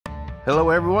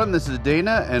Hello everyone, this is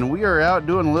Dana and we are out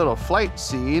doing a little flight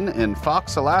scene in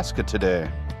Fox, Alaska today.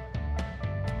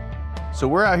 So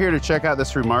we're out here to check out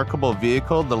this remarkable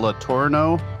vehicle, the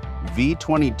LeTourneau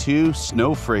VC-22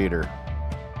 Sno-Freighter.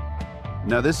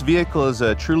 Now this vehicle is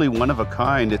truly one of a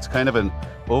kind. It's kind of an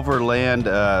overland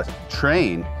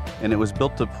train, and it was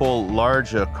built to pull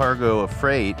large cargo of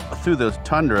freight through the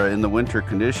tundra in the winter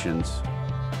conditions.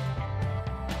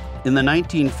 In the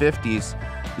 1950s,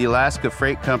 the Alaska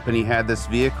Freight Company had this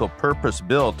vehicle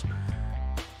purpose-built.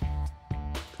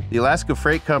 The Alaska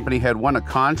Freight Company had won a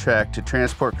contract to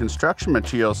transport construction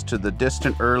materials to the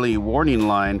distant early warning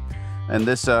line, and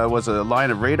this was a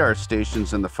line of radar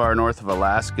stations in the far north of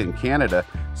Alaska and Canada.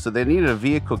 So they needed a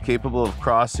vehicle capable of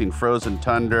crossing frozen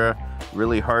tundra,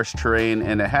 really harsh terrain,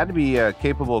 and it had to be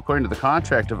capable, according to the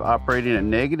contract, of operating at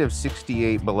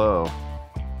 -68 below.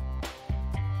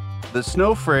 The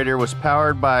Sno-Freighter was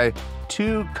powered by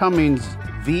two Cummins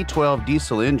V-12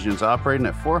 diesel engines operating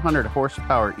at 400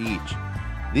 horsepower each.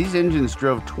 These engines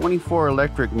drove 24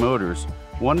 electric motors,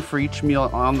 one for each wheel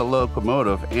on the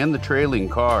locomotive and the trailing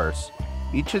cars.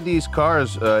 Each of these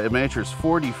cars measures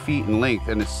 40 feet in length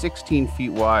and is 16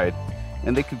 feet wide,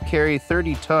 and they could carry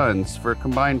 30 tons for a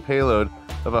combined payload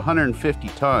of 150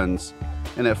 tons,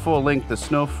 and at full length the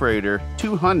Sno-Freighter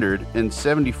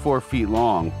 274 feet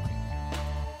long.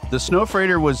 The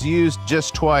Sno-Freighter was used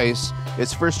just twice,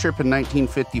 its first trip in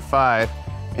 1955,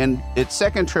 and its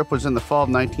second trip was in the fall of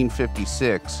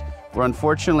 1956, where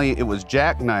unfortunately it was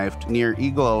jackknifed near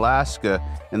Eagle, Alaska,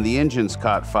 and the engines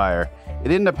caught fire.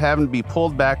 It ended up having to be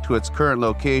pulled back to its current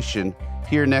location,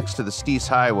 here next to the Steese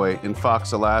Highway in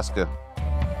Fox, Alaska.